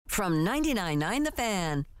From 99.9 The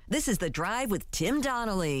Fan, this is The Drive with Tim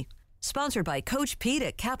Donnelly. Sponsored by Coach Pete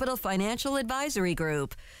at Capital Financial Advisory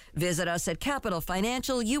Group. Visit us at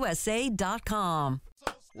capitalfinancialusa.com.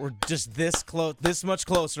 We're just this much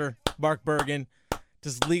closer, Mark Bergen,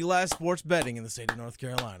 to legalized sports betting in the state of North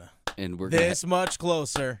Carolina. And we're much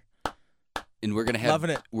closer. And we're gonna have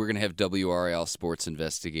Loving it. We're gonna have WRAL sports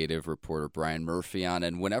investigative reporter Brian Murphy on.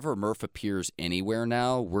 And whenever Murph appears anywhere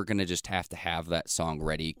now, we're gonna just have to have that song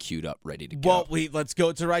ready, queued up, ready to go. Well, let's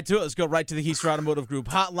go right to it. Let's go right to the Heister Automotive Group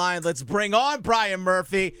hotline. Let's bring on Brian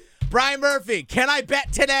Murphy. Brian Murphy, can I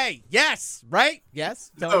bet today? Yes, right?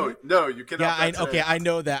 Yes. No, you cannot. Yeah, bet today. I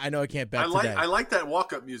know that. I know I can't bet today. I like that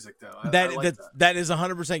walk-up music though. That is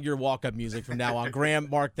 100% your walk-up music from now on.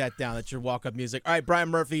 Graham, mark that down. That's your walk-up music. All right, Brian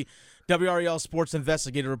Murphy, WRAL sports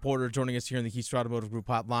investigative reporter, joining us here in the Heister Automotive Group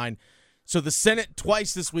hotline. So the Senate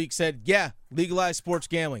twice this week said, yeah, legalize sports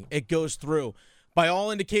gambling. It goes through. By all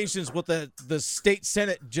indications, what the state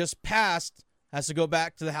Senate just passed has to go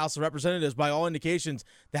back to the House of Representatives. By all indications,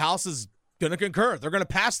 the House is going to concur. They're going to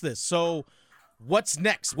pass this. So what's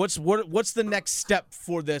next? What's the next step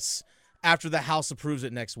for this after the House approves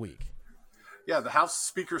it next week? Yeah, the House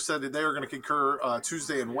Speaker said that they are going to concur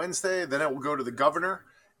Tuesday and Wednesday. Then it will go to the governor.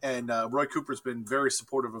 And Roy Cooper's been very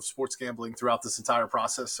supportive of sports gambling throughout this entire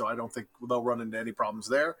process, so I don't think they'll run into any problems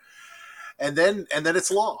there. And then it's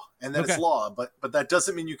law, it's law. But that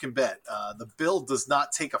doesn't mean you can bet. The bill does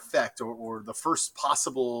not take effect, or the first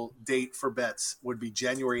possible date for bets would be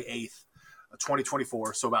January 8th,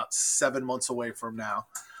 2024, so about 7 months away from now.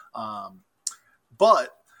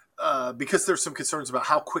 But because there's some concerns about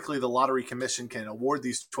how quickly the Lottery Commission can award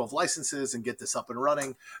these 12 licenses and get this up and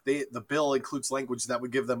running, the bill includes language that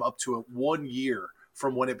would give them up to 1 year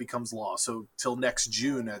from when it becomes law, so till next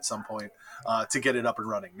June at some point to get it up and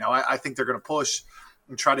running. Now, I think they're going to push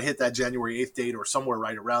and try to hit that January 8th date or somewhere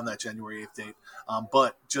right around that January 8th date.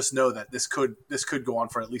 But just know that this could go on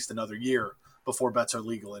for at least another year before bets are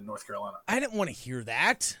legal in North Carolina. I didn't want to hear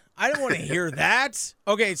that. that.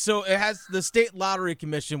 Okay, so it has the State Lottery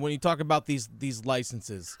Commission. When you talk about these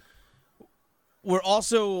licenses, we're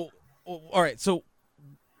also all right. So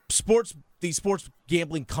these sports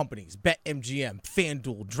gambling companies, BetMGM,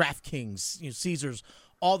 FanDuel, DraftKings, Caesars,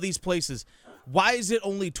 all these places. Why is it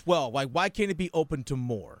only 12? Why can't it be open to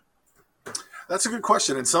more? That's a good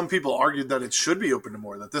question, and some people argued that it should be open to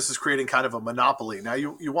more, that this is creating kind of a monopoly. Now,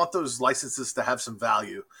 you want those licenses to have some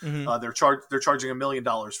value. Mm-hmm. They're charging $1 million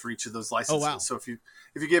for each of those licenses. Oh, wow. So if you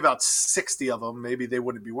gave out 60 of them, maybe they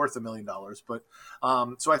wouldn't be worth $1 million. But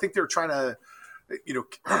so I think they're trying to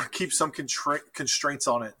keep some constraints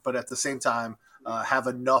on it, but at the same time have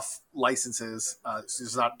enough licenses.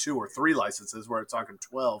 It's not 2 or 3 licenses. We're talking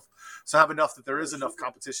 12. So have enough that there is enough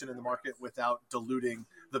competition in the market without diluting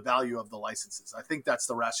the value of the licenses. I think that's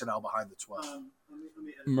the rationale behind the 12.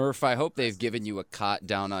 Murph, I hope they've given you a cot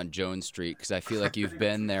down on Jones Street, because I feel like you've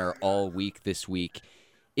been there all week this week.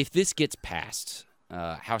 If this gets passed,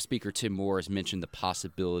 House Speaker Tim Moore has mentioned the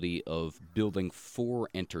possibility of building 4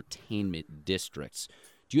 entertainment districts.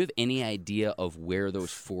 Do you have any idea of where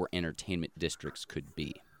those 4 entertainment districts could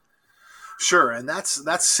be? Sure, and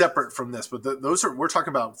that's separate from this, but we're talking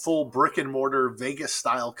about full brick and mortar Vegas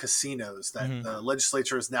style casinos that the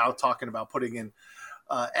legislature is now talking about putting in.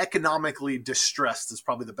 Economically distressed is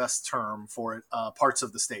probably the best term for it. Parts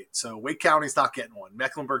of the state. So Wake County's not getting one.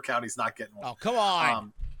 Mecklenburg County's not getting one. Oh, come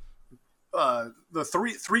on. The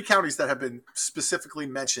three counties that have been specifically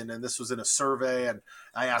mentioned, and this was in a survey, and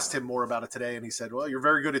I asked him more about it today, and he said, well, you're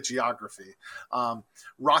very good at geography.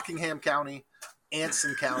 Rockingham County,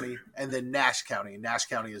 Anson County, and then Nash County. Nash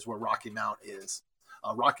County is where Rocky Mount is.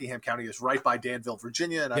 Rockingham County is right by Danville,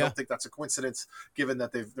 Virginia, and I don't think that's a coincidence, given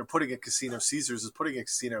that they're putting a casino. Caesars is putting a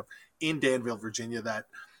casino in Danville, Virginia, that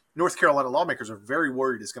North Carolina lawmakers are very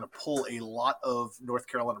worried is going to pull a lot of North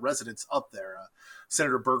Carolina residents up there.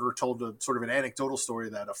 Senator Berger told sort of an anecdotal story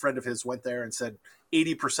that a friend of his went there and said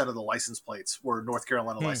 80% of the license plates were North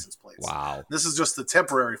Carolina license plates. Wow. This is just the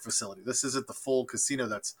temporary facility. This isn't the full casino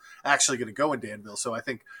that's actually going to go in Danville. So I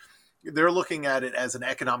think they're looking at it as an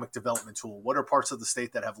economic development tool. What are parts of the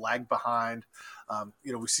state that have lagged behind?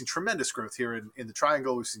 We've seen tremendous growth here in the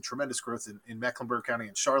Triangle. We've seen tremendous growth in Mecklenburg County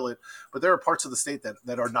and Charlotte, but there are parts of the state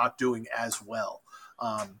that are not doing as well.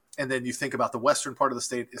 And then you think about the western part of the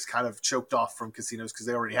state is kind of choked off from casinos because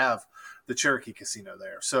they already have the Cherokee Casino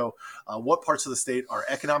there. So what parts of the state are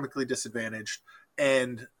economically disadvantaged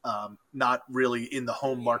and not really in the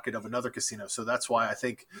home market of another casino? So that's why I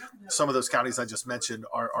think some of those counties I just mentioned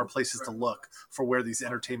are places to look for where these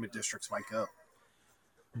entertainment districts might go.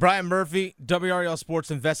 Brian Murphy, WRAL Sports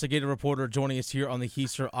investigative reporter, joining us here on the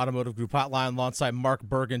Heister Automotive Group hotline alongside Mark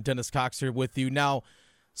Bergen. Dennis Cox here with you. Now,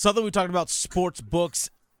 something we talked about, sports books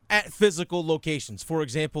at physical locations. For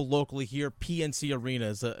example, locally here, PNC Arena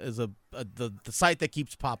is the site that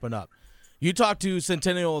keeps popping up. You talked to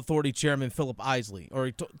Centennial Authority Chairman Philip Isley, or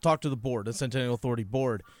you talked to the board, the Centennial Authority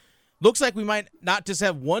board. Looks like we might not just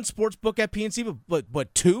have one sports book at PNC,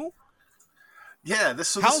 but two? Yeah,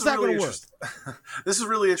 this How's is that really going to work? This is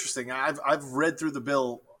really interesting. I've read through the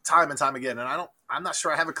bill time and time again, and I'm not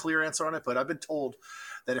sure I have a clear answer on it, but I've been told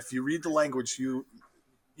that if you read the language, you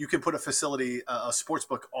can put a sports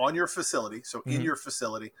book on your facility, so in your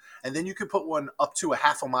facility, and then you can put one up to a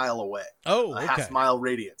half a mile away. Oh, a okay. half mile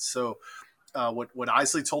radius. So what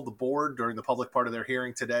Isley told the board during the public part of their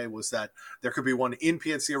hearing today was that there could be one in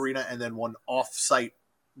PNC Arena and then one off-site,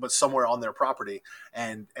 but somewhere on their property,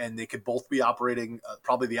 and they could both be operating.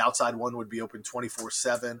 Probably the outside one would be open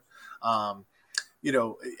 24/7. I'm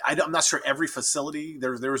not sure every facility.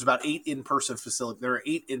 There was about 8 in-person facilities. There are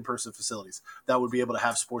 8 in-person facilities that would be able to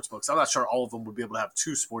have sports books. I'm not sure all of them would be able to have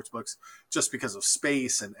 2 sports books just because of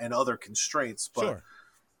space and other constraints. But Sure.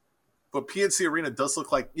 But PNC Arena does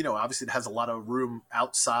look like, obviously it has a lot of room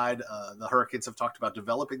outside. The Hurricanes have talked about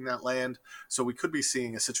developing that land. So we could be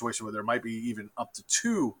seeing a situation where there might be even up to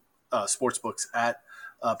 2 sports books at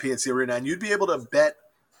PNC Arena. And you'd be able to bet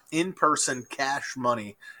in-person cash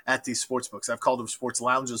money at these sports books. I've called them sports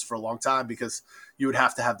lounges for a long time because you would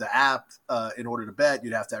have to have the app in order to bet.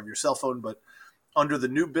 You'd have to have your cell phone. But under the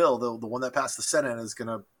new bill, the one that passed the Senate is going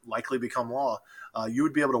to likely become law. You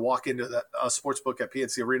would be able to walk into a sports book at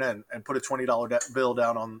PNC Arena and put a $20 bill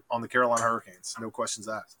down on the Carolina Hurricanes. No questions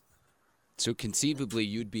asked. So conceivably,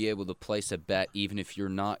 you'd be able to place a bet even if you're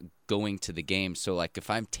not going to the game. So like if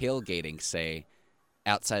I'm tailgating, say,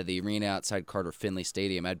 outside the arena, outside Carter Finley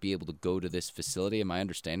Stadium, I'd be able to go to this facility. Am I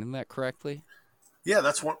understanding that correctly? Yeah,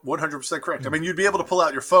 that's 100% correct. I mean, you'd be able to pull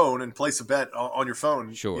out your phone and place a bet on your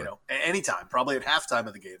phone, Sure. Anytime, probably at halftime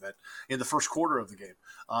of the game, in the first quarter of the game.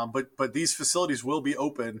 But these facilities will be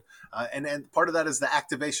open, and part of that is the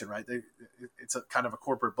activation, right? It's a kind of a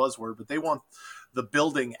corporate buzzword, but they want the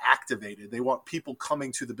building activated. They want people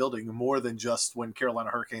coming to the building more than just when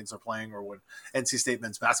Carolina Hurricanes are playing or when NC State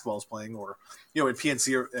men's basketball is playing, or in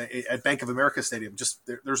PNC or at Bank of America Stadium. Just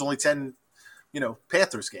there's only 10.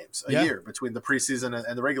 Panthers games a year between the preseason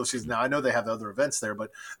and the regular season. Now, I know they have other events there, but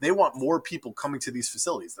they want more people coming to these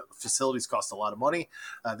facilities. The facilities cost a lot of money.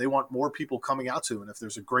 They want more people coming out to them. And if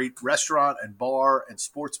there's a great restaurant and bar and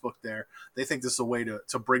sports book there, they think this is a way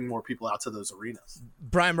to bring more people out to those arenas.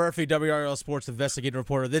 Brian Murphy, WRL Sports investigative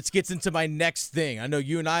reporter. This gets into my next thing. I know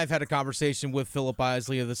you and I have had a conversation with Philip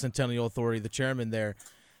Isley of the Centennial Authority, the chairman there,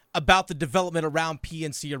 about the development around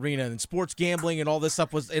PNC Arena and sports gambling and all this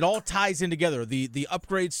stuff. It all ties in together. The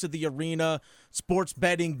upgrades to the arena, sports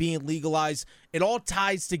betting being legalized, it all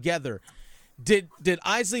ties together. Did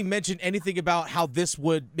Isley mention anything about how this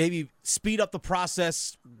would maybe speed up the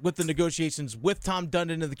process with the negotiations with Tom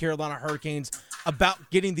Dundon and the Carolina Hurricanes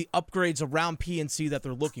about getting the upgrades around PNC that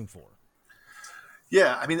they're looking for?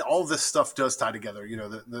 Yeah, I mean, all this stuff does tie together.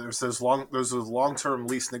 There's those long-term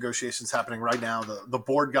lease negotiations happening right now. The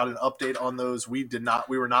board got an update on those. We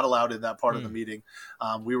were not allowed in that part of the meeting.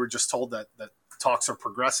 We were just told that talks are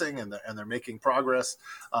progressing and they're making progress.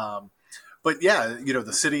 But yeah,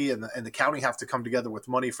 the city and the county have to come together with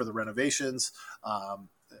money for the renovations.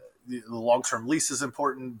 The long-term lease is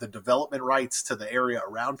important. The development rights to the area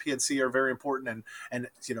around PNC are very important, and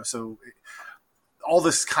so all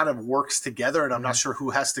this kind of works together, and I'm not sure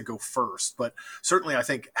who has to go first, but certainly I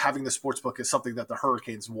think having the sports book is something that the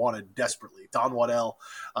Hurricanes wanted desperately. Don Waddell,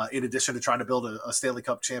 in addition to trying to build a Stanley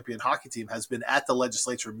Cup champion hockey team, has been at the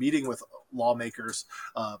legislature meeting with lawmakers,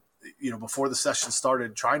 before the session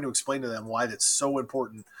started, trying to explain to them why that's so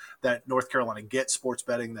important that North Carolina get sports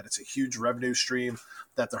betting, that it's a huge revenue stream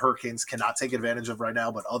that the Hurricanes cannot take advantage of right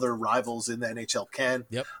now, but other rivals in the NHL can.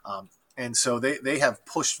 Yep. And so they have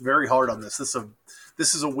pushed very hard on this.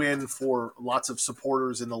 This is a win for lots of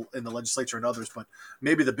supporters in the legislature and others, but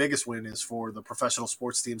maybe the biggest win is for the professional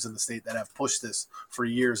sports teams in the state that have pushed this for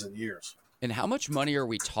years and years. And how much money are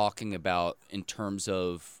we talking about in terms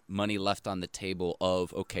of money left on the table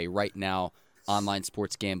of, okay, right now online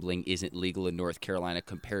sports gambling isn't legal in North Carolina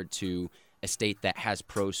compared to a state that has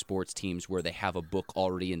pro sports teams where they have a book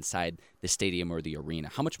already inside the stadium or the arena?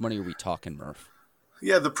 How much money are we talking, Murph?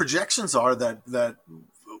 Yeah, the projections are that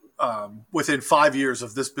within 5 years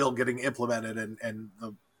of this bill getting implemented and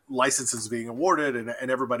the licenses being awarded and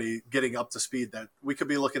everybody getting up to speed, that we could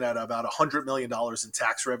be looking at about $100 million in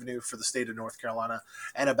tax revenue for the state of North Carolina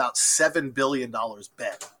and about $7 billion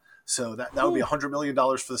bet. So that would be $100 million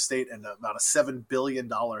for the state and about a $7 billion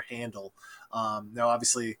handle. Now,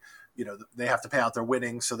 obviously, they have to pay out their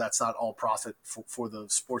winnings, so that's not all profit for the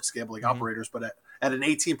sports gambling operators. But at an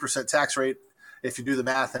 18% tax rate, if you do the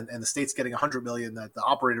math, and the state's getting $100 million, that the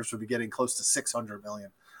operators would be getting close to $600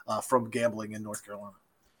 million from gambling in North Carolina.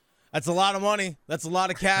 That's a lot of money. That's a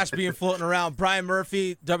lot of cash being floating around. Brian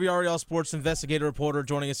Murphy, WRAL Sports investigative reporter,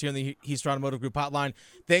 joining us here in the Heaster Automotive Group hotline.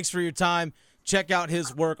 Thanks for your time. Check out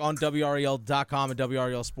his work on WRAL.com and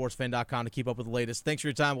WRALSportsFan.com to keep up with the latest. Thanks for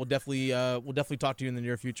your time. We'll definitely talk to you in the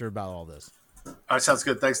near future about all this. All right, sounds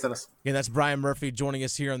good. Thanks, Dennis. Again, that's Brian Murphy joining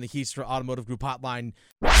us here on the Heaster Automotive Group hotline.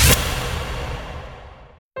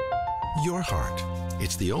 Your heart.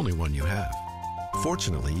 It's the only one you have.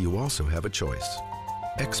 Fortunately, you also have a choice.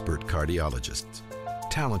 Expert cardiologists,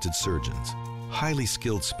 talented surgeons, highly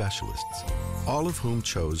skilled specialists, all of whom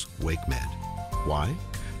chose WakeMed. Why?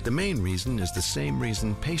 The main reason is the same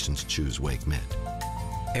reason patients choose WakeMed.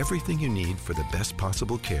 Everything you need for the best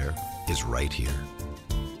possible care is right here.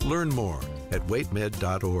 Learn more at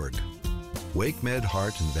wakemed.org. WakeMed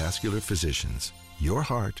Heart and Vascular Physicians. Your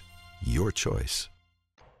heart, your choice.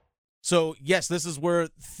 So, yes, this is where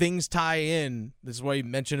things tie in. This is why you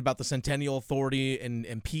mentioned about the Centennial Authority and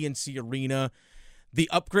PNC Arena. The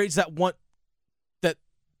upgrades that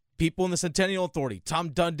people in the Centennial Authority,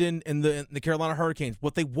 Tom Dundon and the Carolina Hurricanes,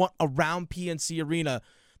 what they want around PNC Arena,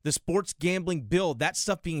 the sports gambling bill, that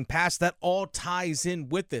stuff being passed, that all ties in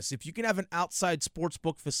with this. If you can have an outside sports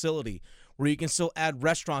book facility where you can still add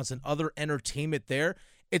restaurants and other entertainment there,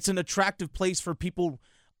 it's an attractive place for people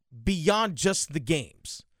beyond just the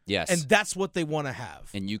games. Yes. And that's what they want to have.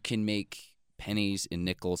 And you can make pennies and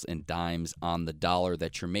nickels and dimes on the dollar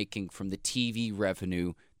that you're making from the TV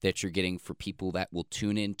revenue that you're getting for people that will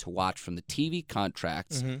tune in to watch from the TV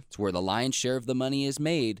contracts. It's where the lion's share of the money is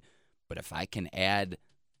made. But if I can add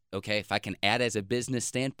as a business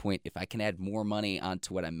standpoint, if I can add more money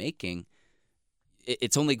onto what I'm making,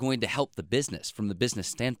 it's only going to help the business from the business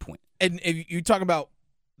standpoint. And if you talk about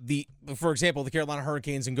for example, the Carolina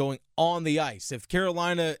Hurricanes and going on the ice. If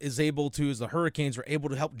Carolina is able to, as the Hurricanes are able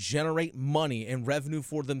to help generate money and revenue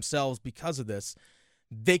for themselves because of this,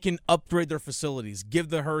 they can upgrade their facilities, give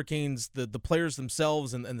the Hurricanes, the players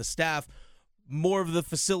themselves and the staff, more of the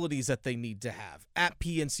facilities that they need to have at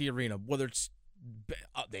PNC Arena, whether it's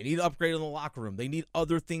they need to upgrade in the locker room. They need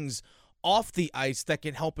other things off the ice that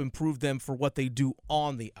can help improve them for what they do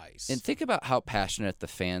on the ice. And think about how passionate the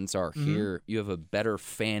fans are here. You have a better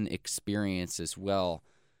fan experience as well.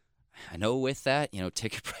 I know with that,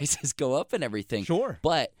 ticket prices go up and everything. Sure.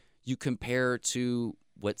 But you compare to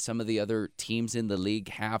what some of the other teams in the league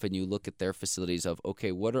have, and you look at their facilities of,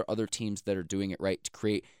 okay, what are other teams that are doing it right to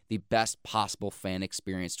create the best possible fan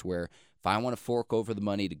experience to where if I want to fork over the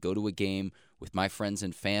money to go to a game with my friends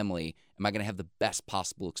and family, am I going to have the best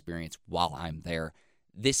possible experience while I'm there?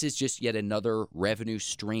 This is just yet another revenue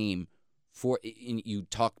stream for you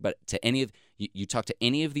talk to any of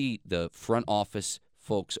the front office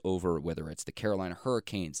folks over, whether it's the Carolina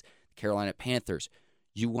Hurricanes, the Carolina Panthers.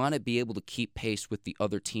 You want to be able to keep pace with the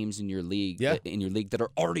other teams in your league that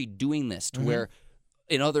are already doing this to where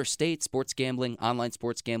in other states, online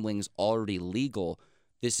sports gambling is already legal.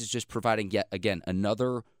 This is just providing yet again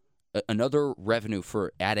another revenue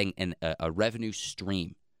for adding a revenue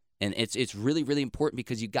stream, and it's really, really important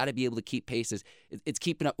because you got to be able to keep paces. It's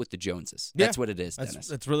keeping up with the Joneses. That's what it is, Dennis.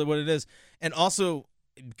 That's really what it is. And also,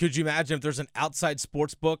 could you imagine if there's an outside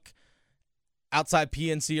sports book outside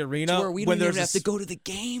PNC Arena where we don't even have to go to the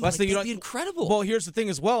game? That'd be incredible. Well, here's the thing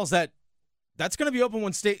as well is that's going to be open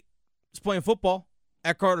when State is playing football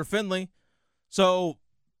at Carter Finley. So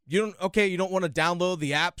you don't want to download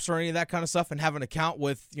the apps or any of that kind of stuff and have an account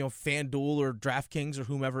with FanDuel or DraftKings or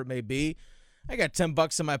whomever it may be. I got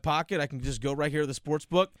 $10 in my pocket. I can just go right here to the sports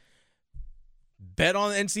book, bet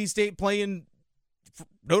on NC State playing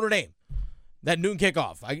Notre Dame. That noon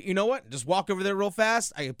kickoff. You know what? Just walk over there real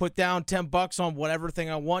fast. I can put down $10 on whatever thing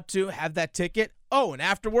I want to, have that ticket. Oh, and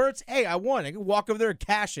afterwards, hey, I won. I can walk over there and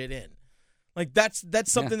cash it in. Like that's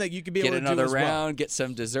something that you can be able to do as well. Get another round, get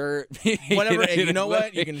some dessert. Whatever. And you know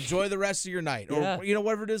what? You can enjoy the rest of your night or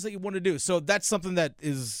whatever it is that you want to do. So that's something that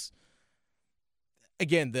is,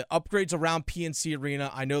 again, the upgrades around PNC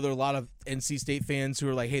Arena. I know there are a lot of NC State fans who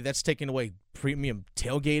are like, hey, that's taking away premium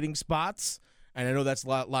tailgating spots. And I know that's a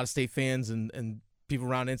lot of State fans and people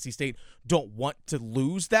around NC State don't want to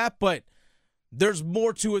lose that, but there's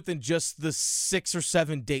more to it than just the 6 or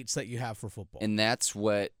 7 dates that you have for football. And that's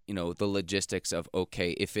what, the logistics of,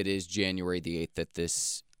 okay, if it is January the 8th that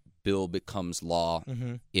this bill becomes law,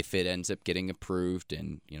 if it ends up getting approved,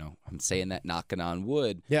 and, I'm saying that knocking on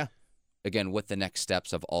wood. Yeah. again, what the next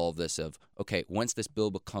steps of all of this of, okay, once this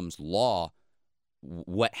bill becomes law,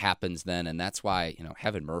 what happens then? And that's why,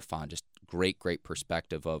 having Murph on, just great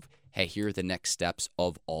perspective of, hey, here are the next steps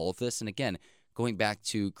of all of this. And again, going back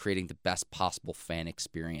to creating the best possible fan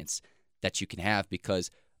experience that you can have,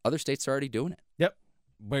 because other states are already doing it. Yep.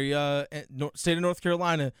 State of North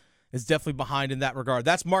Carolina is definitely behind in that regard.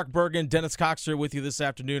 That's Mark Bergen, Dennis Cox here with you this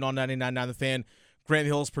afternoon on 99.9 The Fan. Graham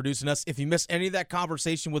Hill's producing us. If you missed any of that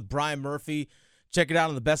conversation with Brian Murphy, check it out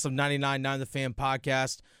on the Best of 99.9 The Fan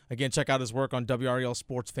podcast. Again, check out his work on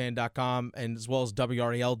WRALSportsFan.com and as well as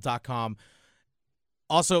WRAL.com.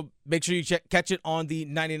 Also, make sure you catch it on the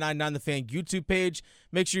 99.9 The Fan YouTube page.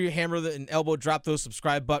 Make sure you hammer and elbow drop those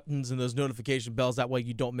subscribe buttons and those notification bells. That way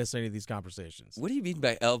you don't miss any of these conversations. What do you mean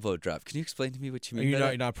by elbow drop? Can you explain to me what you mean by that?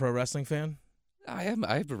 You're not a pro wrestling fan?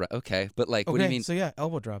 Okay, but what do you mean? So yeah,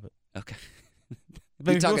 elbow drop it. Okay.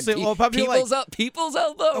 You're talking people's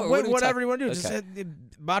elbow? Whatever you want to do. Okay. Just hit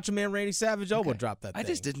Macho Man Randy Savage elbow drop that thing. I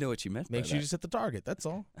just didn't know what you meant. Make sure you just hit the target. That's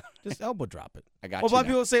all. Just elbow drop it. I got you. A lot of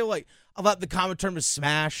people say a lot. The common term is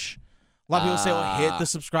smash. A lot of people say hit the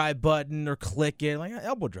subscribe button or click it.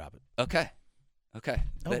 Elbow drop it. Okay.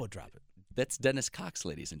 Elbow drop it. That's Dennis Cox,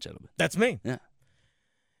 ladies and gentlemen. That's me. Yeah.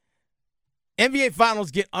 NBA Finals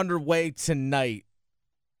get underway tonight,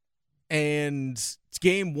 and it's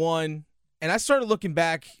game one. And I started looking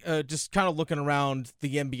back, just kind of looking around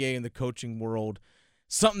the NBA and the coaching world.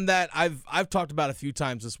 Something that I've talked about a few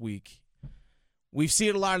times this week. We've seen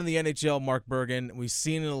it a lot in the NHL, Mark Bergen. We've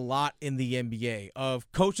seen it a lot in the NBA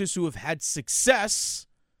of coaches who have had success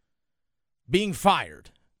being fired.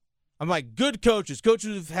 I'm like, good coaches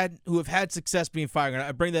who have had success being fired. And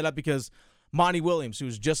I bring that up because Monty Williams, who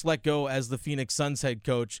was just let go as the Phoenix Suns head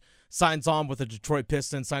coach, signs on with the Detroit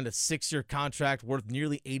Pistons, signed a 6-year contract worth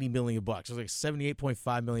nearly $80 million. It was like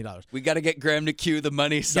 $78.5 million. We got to get Graham to cue the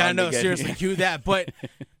money sign. Yeah, no, seriously, cue that. But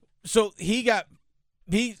so he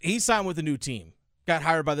signed with a new team, got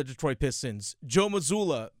hired by the Detroit Pistons. Joe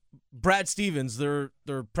Mazzulla, Brad Stevens, their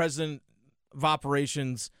president of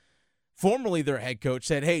operations, formerly their head coach,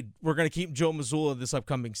 said, hey, we're going to keep Joe Mazzulla this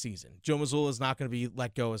upcoming season. Joe Mazzulla is not going to be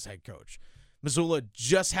let go as head coach. Mazzulla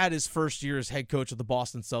just had his first year as head coach of the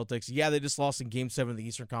Boston Celtics. Yeah, they just lost in Game 7 of the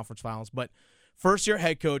Eastern Conference Finals, but first-year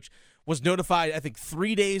head coach was notified, I think,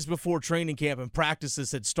 3 days before training camp and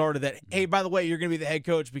practices had started that, hey, by the way, you're going to be the head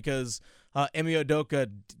coach because Emi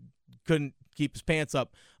Udoka couldn't keep his pants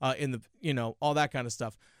up in the, all that kind of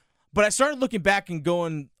stuff. But I started looking back and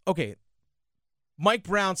going, okay, Mike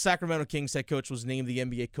Brown, Sacramento Kings head coach, was named the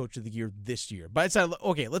NBA Coach of the Year this year. But I decided,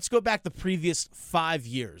 okay, let's go back the previous 5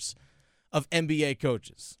 years of NBA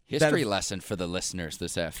coaches. History lesson for the listeners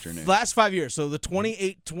this afternoon. Last 5 years. So the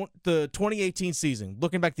 2018 season,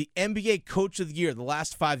 looking back, the NBA Coach of the Year, the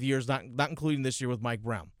last 5 years, not including this year with Mike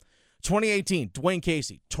Brown. 2018, Dwayne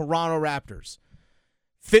Casey, Toronto Raptors.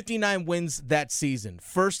 59 wins that season.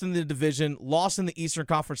 First in the division, lost in the Eastern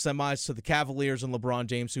Conference semis to the Cavaliers and LeBron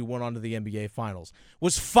James, who went on to the NBA Finals.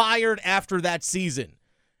 Was fired after that season.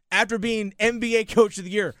 After being NBA Coach of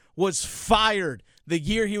the Year, was fired the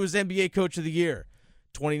year he was NBA Coach of the Year.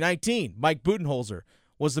 2019, Mike Budenholzer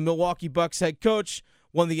was the Milwaukee Bucks head coach,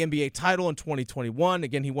 won the NBA title in 2021.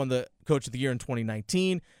 Again, he won the Coach of the Year in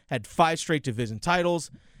 2019, had 5 straight division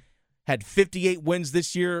titles, had 58 wins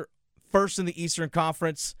this year, first in the Eastern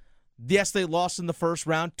Conference. Yes, they lost in the first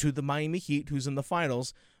round to the Miami Heat, who's in the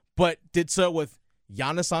finals, but did so with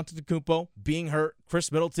Giannis Antetokounmpo being hurt,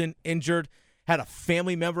 Chris Middleton injured, had a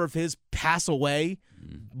family member of his pass away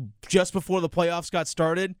just before the playoffs got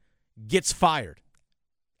started, gets fired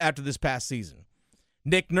after this past season.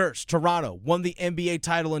 Nick Nurse, Toronto, won the NBA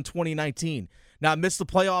title in 2019. Now, missed the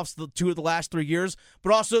playoffs 2 of the last 3 years,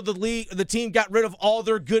 but also the team got rid of all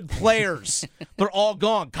their good players. They're all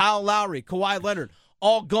gone. Kyle Lowry, Kawhi Leonard,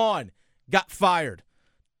 all gone, got fired.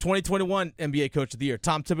 2021 NBA Coach of the Year,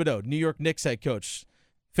 Tom Thibodeau, New York Knicks head coach,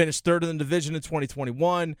 finished 3rd in the division in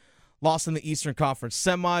 2021, lost in the Eastern Conference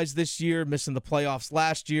semis this year, missing the playoffs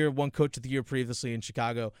last year, won Coach of the Year previously in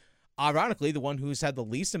Chicago. Ironically, the one who's had the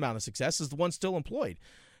least amount of success is the one still employed.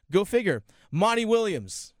 Go figure. Monty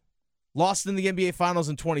Williams lost in the NBA Finals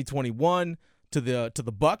in 2021 to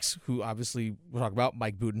the Bucks, who obviously we'll talk about,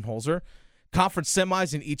 Mike Budenholzer. Conference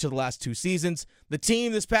semis in each of the last 2 seasons. The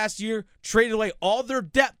team this past year traded away all their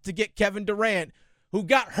depth to get Kevin Durant, who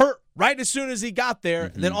got hurt right as soon as he got there,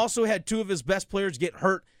 and then also had 2 of his best players get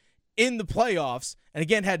hurt in the playoffs, and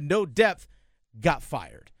again had no depth, got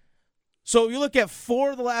fired. So you look at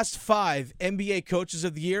 4 of the last 5 NBA coaches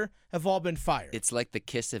of the year have all been fired. It's like the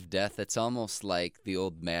kiss of death. It's almost like the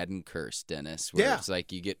old Madden curse, Dennis, where it's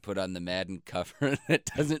like you get put on the Madden cover and it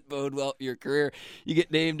doesn't bode well for your career. You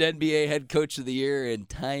get named NBA head coach of the year and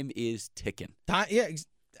time is ticking.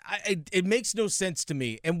 It makes no sense to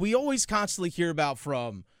me. And we always constantly hear about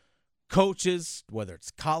from coaches, whether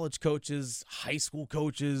it's college coaches, high school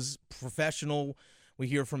coaches, professional, we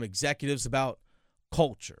hear from executives about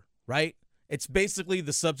culture, right? It's basically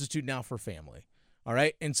the substitute now for family, all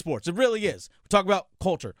right, in sports. It really is. We talk about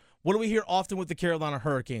culture. What do we hear often with the Carolina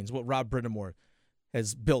Hurricanes, what Rob Brindamore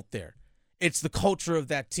has built there? It's the culture of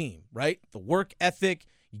that team, right? The work ethic.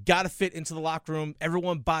 You got to fit into the locker room.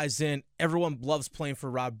 Everyone buys in. Everyone loves playing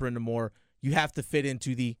for Rob Brindamore. You have to fit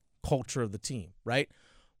into the culture of the team, right?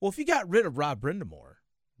 Well, if you got rid of Rob Brindamore,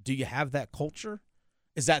 do you have that culture?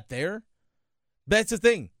 Is that there? That's the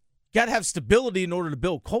thing. You got to have stability in order to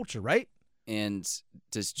build culture, right? And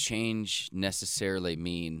does change necessarily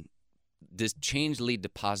mean, does change lead to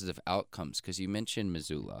positive outcomes? Because you mentioned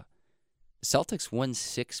Missoula. Celtics won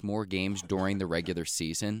 6 more games during the regular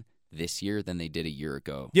season this year than they did a year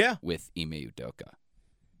ago with Ime Udoka.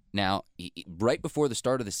 Now, right before the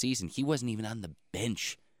start of the season, he wasn't even on the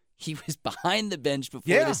bench. He was behind the bench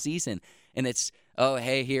before the season. And it's,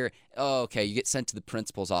 okay, you get sent to the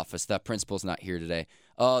principal's office. The principal's not here today.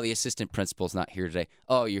 Oh, the assistant principal's not here today.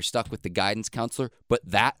 Oh, you're stuck with the guidance counselor. But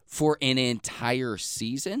that for an entire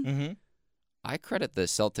season? Mm-hmm. I credit the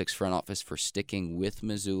Celtics front office for sticking with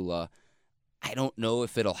Missoula. I don't know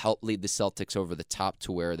if it'll help lead the Celtics over the top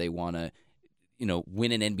to where they want to,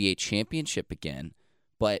 win an NBA championship again.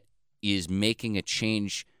 But is making a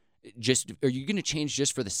change are you going to change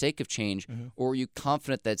just for the sake of change, or are you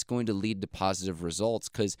confident that's going to lead to positive results?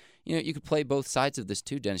 Because, you could play both sides of this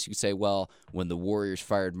too, Dennis. You could say, well, when the Warriors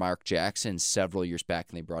fired Mark Jackson several years back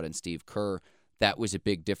and they brought in Steve Kerr, that was a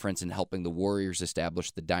big difference in helping the Warriors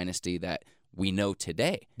establish the dynasty that we know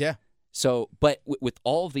today. Yeah. So, but with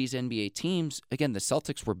all of these NBA teams, again, the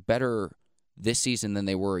Celtics were better this season than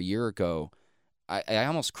they were a year ago. I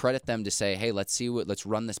almost credit them to say, hey, let's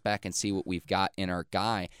run this back and see what we've got in our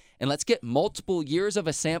guy. And let's get multiple years of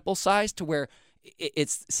a sample size to where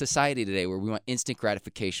it's society today where we want instant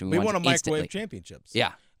gratification. We want to instantly. microwave championships.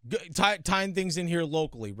 Yeah. Tying things in here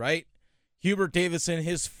locally, right? Hubert Davis in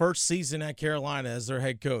his first season at Carolina as their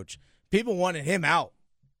head coach. People wanted him out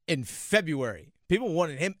in February. People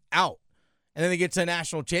wanted him out. And then they get to a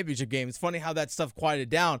national championship game. It's funny how that stuff quieted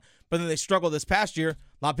down, but then they struggled this past year.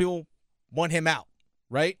 A lot of people want him out,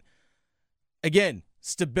 right? Again,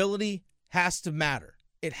 stability has to matter.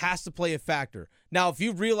 It has to play a factor. Now, if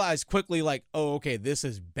you realize quickly, like, oh, okay, this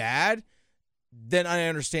is bad, then I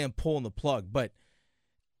understand pulling the plug. But,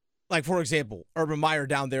 like, for example, Urban Meyer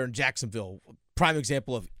down there in Jacksonville, prime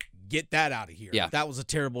example of get that out of here. Yeah. That was a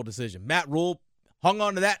terrible decision. Matt Rule hung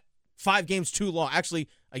on to that 5 games too long. Actually,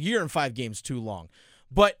 a year and 5 games too long.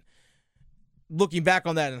 But looking back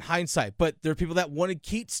on that in hindsight, but there are people that wanted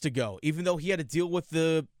Keats to go, even though he had to deal with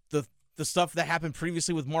the stuff that happened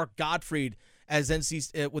previously with Mark Gottfried as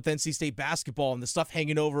with NC State basketball and the stuff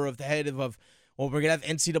hanging over of the head of well, we're going to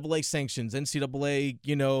have NCAA sanctions. NCAA,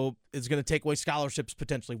 is going to take away scholarships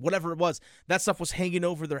potentially. Whatever it was, that stuff was hanging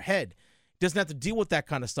over their head. Doesn't have to deal with that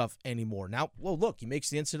kind of stuff anymore. Now, well, look, he makes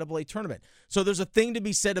the NCAA tournament. So there's a thing to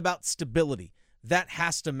be said about stability. That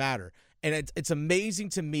has to matter. And it's amazing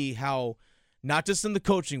to me how, not just in the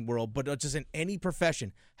coaching world, but just in any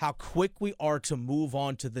profession, how quick we are to move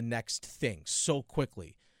on to the next thing so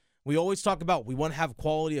quickly. We always talk about we want to have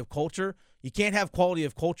quality of culture. You can't have quality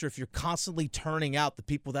of culture if you're constantly turning out the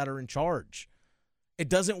people that are in charge. It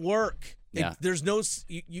doesn't work. Yeah. There's no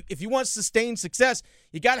if you want sustained success,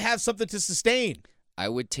 you got to have something to sustain. I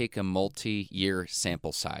would take a multi-year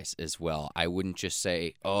sample size as well. I wouldn't just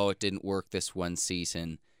say, oh, it didn't work this one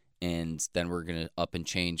season, and then we're going to up and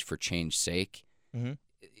change for change's sake. Mm-hmm.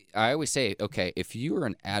 I always say, okay, if you are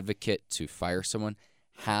an advocate to fire someone,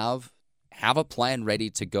 have a plan ready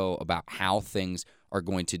to go about how things are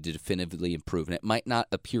going to definitively improve. And it might not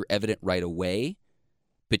appear evident right away,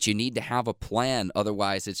 but you need to have a plan.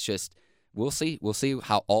 Otherwise, it's just, we'll see. We'll see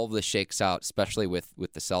how all of this shakes out, especially with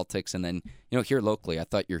the Celtics. And then, here locally, I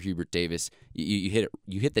thought your Hubert Davis, you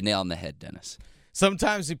hit the nail on the head, Dennis.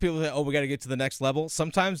 Sometimes people say, oh, we got to get to the next level.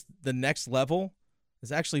 Sometimes the next level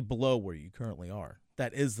is actually below where you currently are.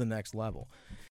 That is the next level.